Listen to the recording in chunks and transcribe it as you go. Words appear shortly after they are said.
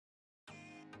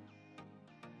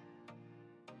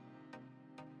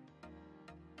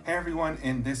Hey everyone,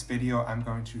 in this video I'm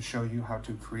going to show you how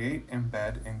to create,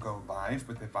 embed, and go live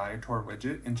with a Viator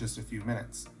widget in just a few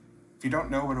minutes. If you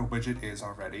don't know what a widget is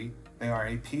already, they are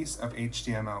a piece of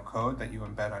HTML code that you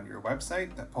embed on your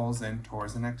website that pulls in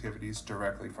tours and activities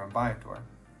directly from Viator.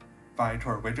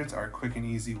 Viator widgets are a quick and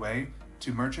easy way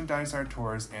to merchandise our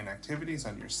tours and activities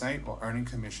on your site while earning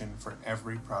commission for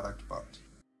every product booked.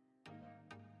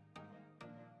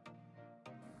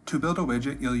 To build a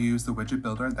widget, you'll use the widget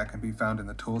builder that can be found in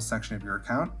the Tools section of your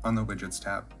account on the Widgets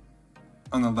tab.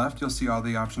 On the left, you'll see all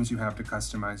the options you have to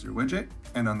customize your widget,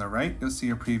 and on the right, you'll see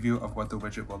a preview of what the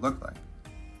widget will look like.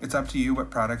 It's up to you what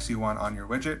products you want on your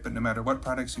widget, but no matter what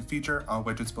products you feature, all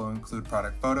widgets will include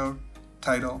product photo,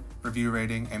 title, review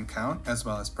rating, and count, as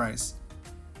well as price.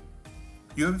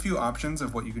 You have a few options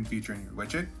of what you can feature in your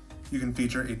widget. You can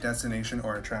feature a destination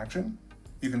or attraction.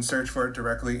 You can search for it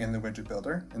directly in the widget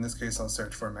builder. In this case, I'll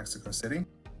search for Mexico City.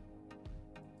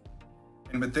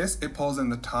 And with this, it pulls in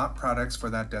the top products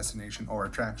for that destination or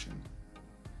attraction.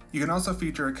 You can also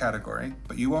feature a category,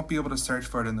 but you won't be able to search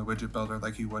for it in the widget builder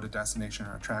like you would a destination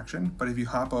or attraction. But if you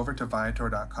hop over to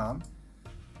Viator.com,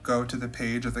 go to the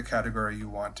page of the category you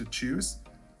want to choose,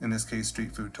 in this case,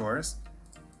 street food tours,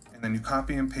 and then you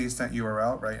copy and paste that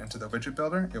URL right into the widget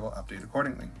builder, it will update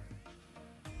accordingly.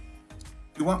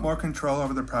 If you want more control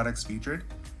over the products featured,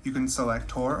 you can select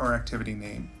tour or activity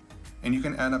name, and you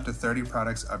can add up to 30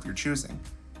 products of your choosing.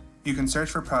 You can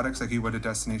search for products like you would a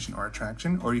destination or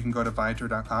attraction, or you can go to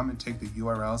Viator.com and take the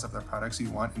URLs of the products you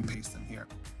want and paste them here.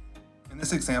 In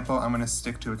this example, I'm going to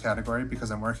stick to a category because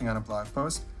I'm working on a blog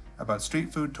post about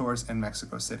street food tours in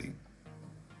Mexico City.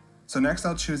 So next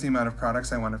I'll choose the amount of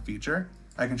products I want to feature.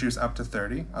 I can choose up to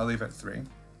 30, I'll leave it 3.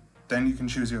 Then you can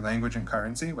choose your language and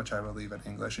currency, which I will leave at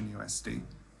English and USD.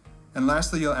 And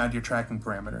lastly, you'll add your tracking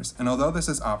parameters. And although this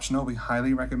is optional, we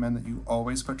highly recommend that you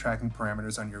always put tracking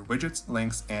parameters on your widgets,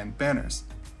 links, and banners.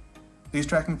 These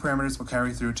tracking parameters will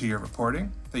carry through to your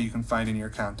reporting that you can find in your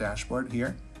account dashboard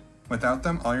here. Without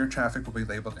them, all your traffic will be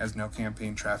labeled as no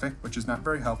campaign traffic, which is not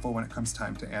very helpful when it comes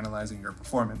time to analyzing your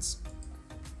performance.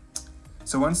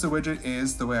 So once the widget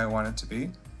is the way I want it to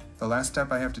be, the last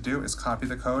step I have to do is copy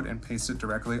the code and paste it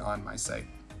directly on my site.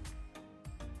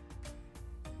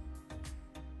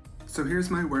 So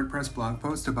here's my WordPress blog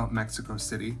post about Mexico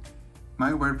City.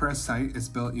 My WordPress site is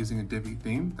built using a Divi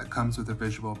theme that comes with a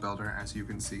visual builder, as you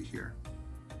can see here.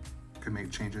 You can make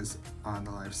changes on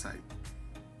the live site.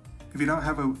 If you don't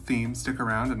have a theme, stick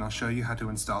around and I'll show you how to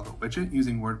install the widget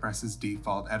using WordPress's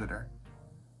default editor.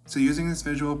 So using this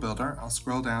visual builder, I'll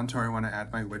scroll down to where I want to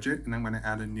add my widget, and I'm going to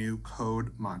add a new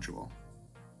code module.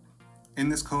 In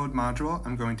this code module,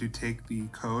 I'm going to take the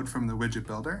code from the widget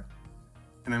builder,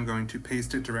 and I'm going to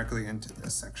paste it directly into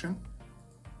this section.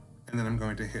 And then I'm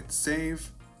going to hit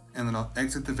save, and then I'll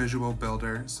exit the visual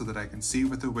builder so that I can see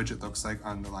what the widget looks like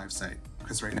on the live site,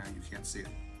 because right now you can't see it.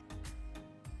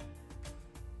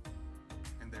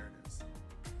 And there it is.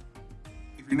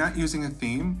 If you're not using a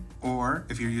theme, or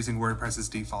if you're using WordPress's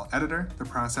default editor, the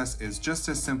process is just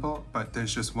as simple, but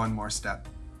there's just one more step.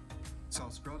 So I'll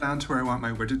scroll down to where I want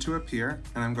my widget to appear,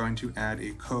 and I'm going to add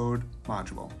a code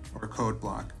module, or a code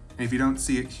block. And if you don't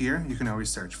see it here, you can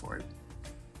always search for it.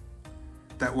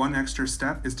 That one extra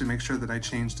step is to make sure that I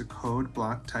change the code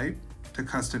block type to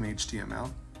custom HTML.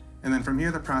 And then from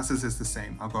here, the process is the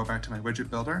same. I'll go back to my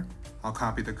widget builder, I'll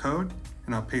copy the code,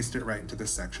 and I'll paste it right into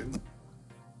this section.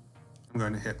 I'm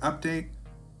going to hit update,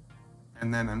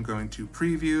 and then I'm going to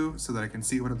preview so that I can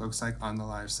see what it looks like on the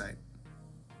live site.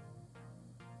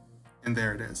 And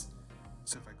there it is.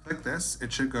 So if I click this,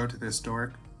 it should go to the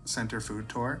historic center food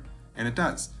tour, and it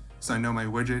does. So I know my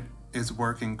widget is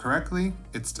working correctly,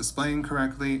 it's displaying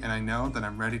correctly, and I know that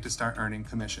I'm ready to start earning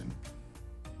commission.